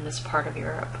Orthodox, and this part of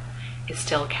Europe is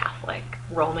still Catholic,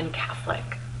 Roman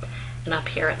Catholic. And up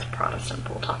here it's Protestant,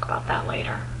 but we'll talk about that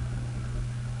later.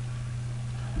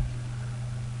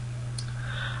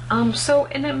 So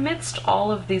in amidst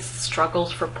all of these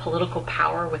struggles for political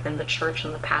power within the church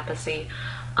and the papacy,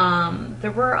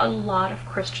 there were a lot of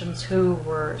Christians who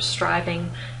were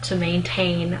striving to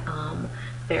maintain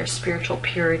their spiritual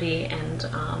purity and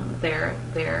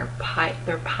their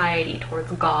piety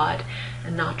towards God,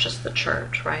 and not just the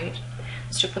church, right?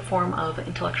 This took the form of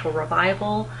intellectual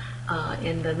revival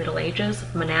in the Middle Ages,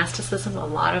 monasticism, a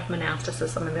lot of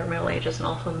monasticism in the Middle Ages, and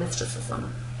also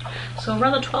mysticism. So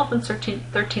around the 12th and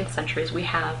 13th centuries, we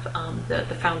have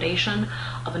the foundation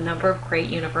of a number of great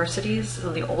universities,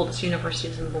 so the oldest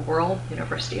universities in the world,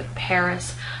 University of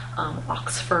Paris,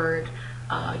 Oxford,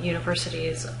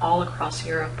 universities all across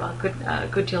Europe, a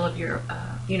good deal of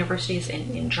universities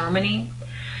in Germany.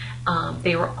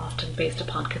 They were often based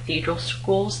upon cathedral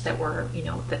schools that were,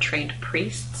 that trained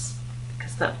priests,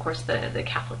 because of course the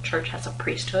Catholic Church has a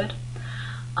priesthood.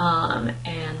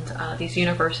 And these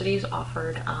universities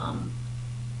offered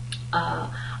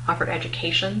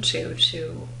education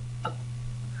to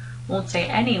won't say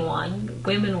anyone.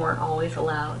 Women weren't always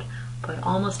allowed, but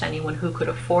almost anyone who could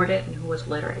afford it and who was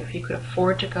literate. If you could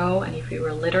afford to go, and if you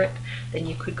were literate, then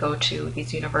you could go to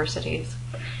these universities.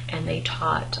 And they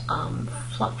taught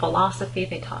philosophy,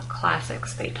 they taught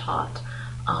classics, they taught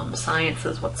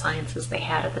sciences, what sciences they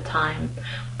had at the time.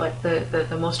 But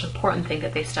the most important thing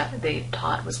that they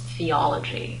taught was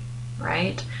theology,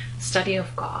 right? Study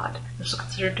of God. This was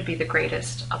considered to be the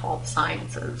greatest of all the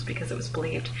sciences, because it was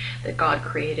believed that God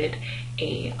created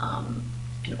an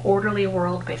orderly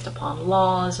world based upon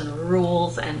laws and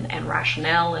rules and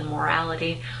rationale and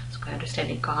morality. So by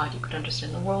understanding God, you could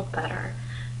understand the world better.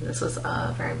 And this was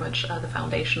very much the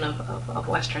foundation of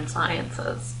Western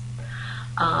sciences.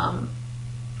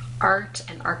 Art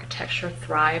and architecture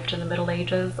thrived in the Middle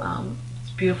Ages.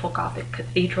 Beautiful Gothic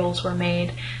cathedrals were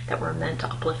made that were meant to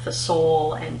uplift the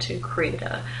soul and to create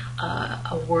a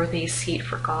worthy seat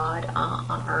for God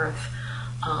on earth.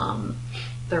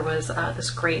 There was this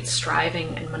great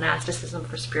striving in monasticism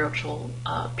for spiritual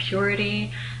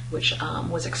purity, which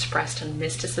was expressed in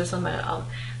mysticism, a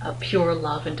pure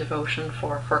love and devotion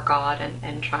for God,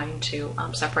 and trying to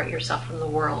separate yourself from the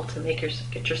world to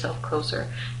get yourself closer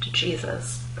to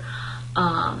Jesus.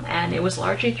 And it was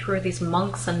largely through these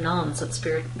monks and nuns that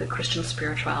the Christian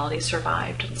spirituality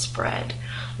survived and spread,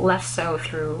 less so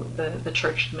through the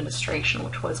church administration,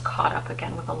 which was caught up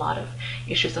again with a lot of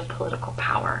issues of political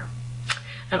power.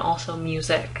 And also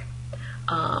music.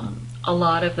 A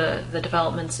lot of the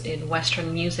developments in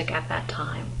Western music at that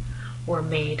time were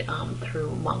made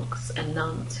through monks and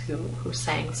nuns who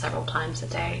sang several times a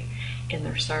day in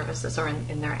their services or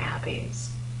in their abbeys.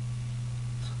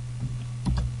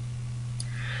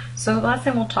 So the last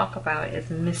thing we'll talk about is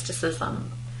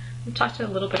mysticism. We talked a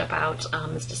little bit about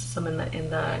mysticism in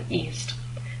the East.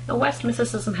 The West,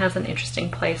 mysticism has an interesting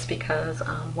place because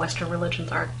Western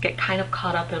religions get kind of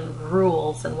caught up in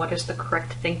rules and what is the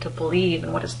correct thing to believe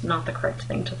and what is not the correct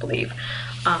thing to believe.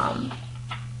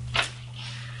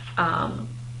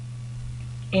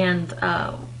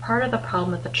 Part of the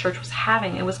problem that the church was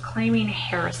having, it was claiming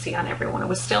heresy on everyone. It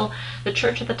was still, the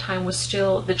church at the time was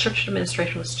still, the church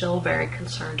administration was still very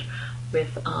concerned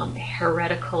with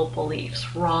heretical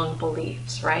beliefs, wrong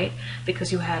beliefs, right?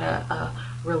 Because you had a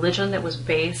religion that was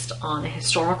based on a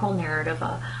historical narrative,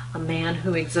 a man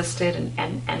who existed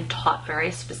and taught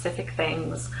very specific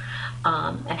things,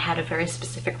 and had a very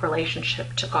specific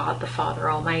relationship to God the Father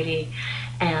Almighty.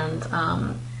 And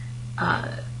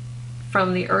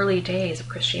from the early days of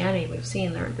Christianity, we've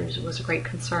seen there was a great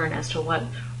concern as to what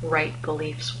right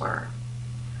beliefs were.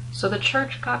 So the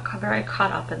church got very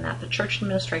caught up in that. The church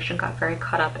administration got very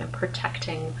caught up in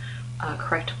protecting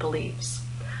correct beliefs.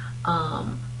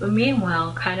 But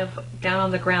meanwhile, kind of down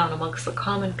on the ground amongst the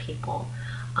common people,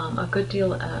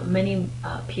 many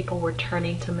people were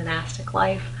turning to monastic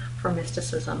life for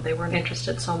mysticism. They weren't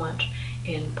interested so much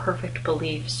in perfect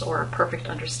beliefs or perfect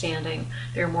understanding.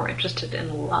 They were more interested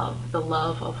in love, the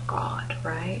love of God,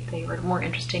 right? They were more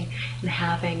interested in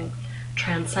having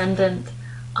transcendent,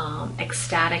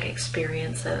 ecstatic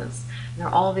experiences. And there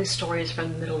are all these stories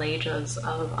from the Middle Ages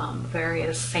of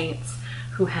various saints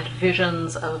who had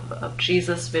visions of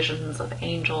Jesus, visions of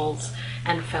angels,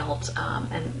 and felt,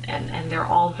 and they're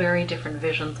all very different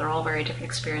visions, they're all very different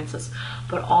experiences,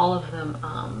 but all of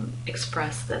them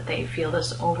express that they feel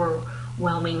this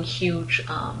overwhelming, huge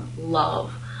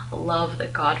love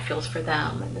that God feels for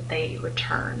them and that they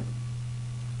return.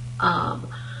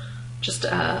 Just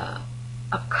a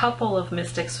couple of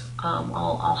mystics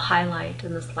I'll highlight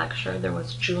in this lecture. There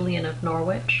was Julian of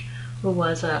Norwich, who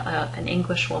was an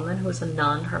English woman who was a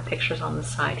nun. Her picture's on the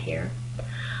side here.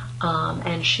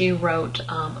 And she wrote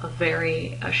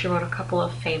she wrote a couple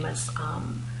of famous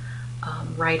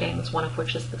writings, one of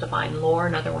which is the Divine Lore,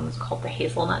 another one was called the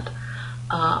Hazelnut.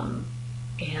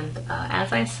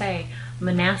 As I say,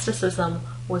 monasticism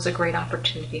was a great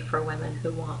opportunity for women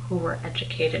who were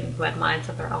educated and who had minds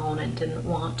of their own and didn't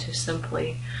want to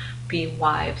simply be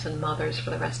wives and mothers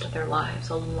for the rest of their lives.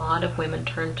 A lot of women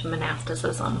turned to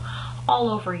monasticism all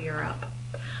over Europe.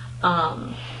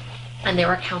 And they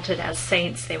were counted as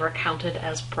saints, they were counted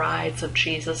as brides of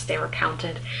Jesus, they were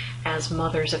counted as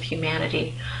mothers of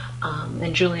humanity.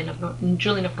 And Julian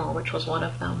of Norwich was one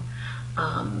of them.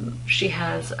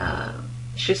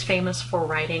 She's famous for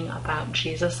writing about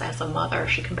Jesus as a mother.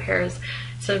 She compares,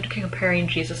 instead of comparing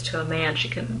Jesus to a man, she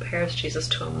compares Jesus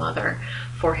to a mother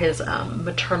for his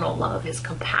maternal love, his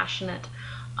compassionate,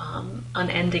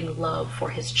 unending love for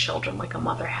his children like a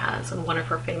mother has. And one of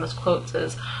her famous quotes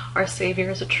is, "Our Savior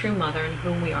is a true mother in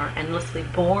whom we are endlessly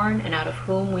born and out of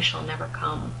whom we shall never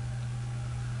come."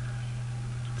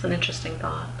 It's an interesting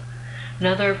thought.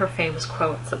 Another of her famous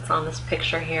quotes that's on this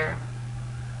picture here,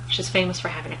 she's famous for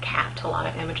having a cat. A lot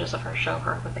of images of her show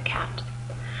her with a cat.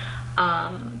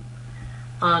 On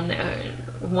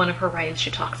one of her writings,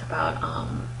 she talks about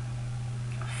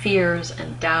fears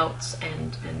and doubts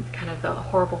and kind of the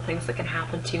horrible things that can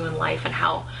happen to you in life, and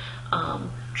how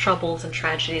troubles and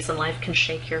tragedies in life can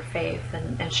shake your faith.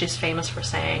 And she's famous for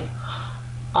saying,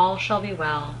 "All shall be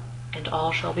well, and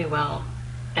all shall be well,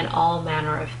 and all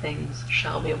manner of things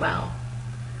shall be well."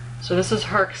 So this is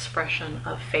her expression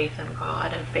of faith in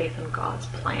God and faith in God's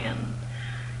plan.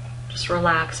 Just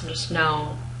relax and just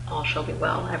know all shall be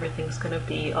well. Everything's going to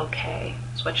be okay.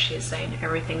 That's what she's saying.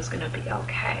 Everything's going to be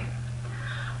okay.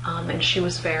 And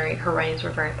her writings were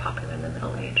very popular in the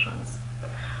Middle Ages.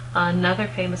 Another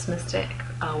famous mystic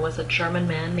was a German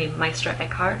man named Meister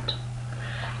Eckhart.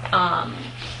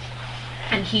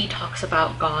 And he talks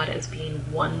about God as being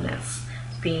oneness.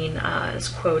 His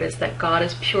quote is that God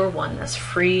is pure oneness,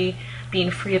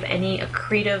 being free of any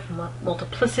accretive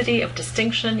multiplicity of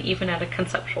distinction, even at a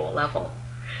conceptual level.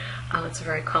 It's a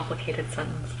very complicated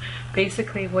sentence.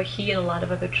 Basically, what he and a lot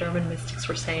of other German mystics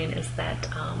were saying is that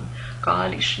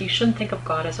God, you shouldn't think of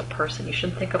God as a person. You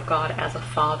shouldn't think of God as a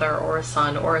father or a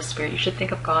son or a spirit. You should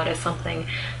think of God as something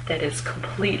that is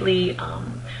completely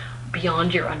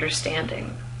beyond your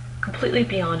understanding. Completely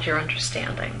beyond your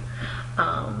understanding.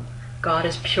 God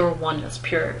is pure oneness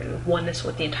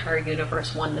with the entire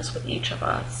universe, oneness with each of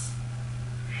us.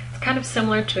 It's kind of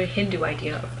similar to a Hindu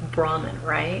idea of Brahman,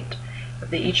 right?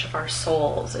 that each of our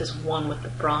souls is one with the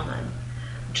Brahman.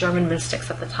 German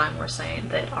mystics at the time were saying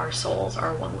that our souls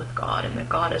are one with God, and that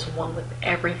God is one with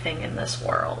everything in this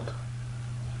world.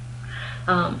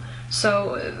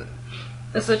 So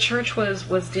as the church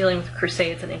was dealing with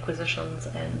crusades and inquisitions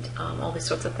and all these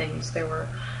sorts of things, there were,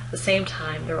 at the same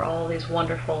time, there were all these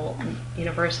wonderful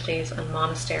universities and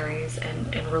monasteries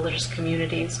and religious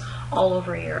communities all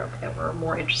over Europe that were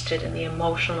more interested in the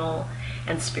emotional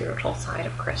and spiritual side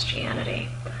of Christianity.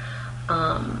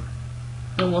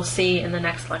 And we'll see in the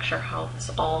next lecture how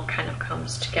this all kind of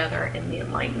comes together in the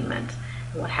Enlightenment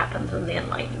and what happens in the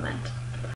Enlightenment.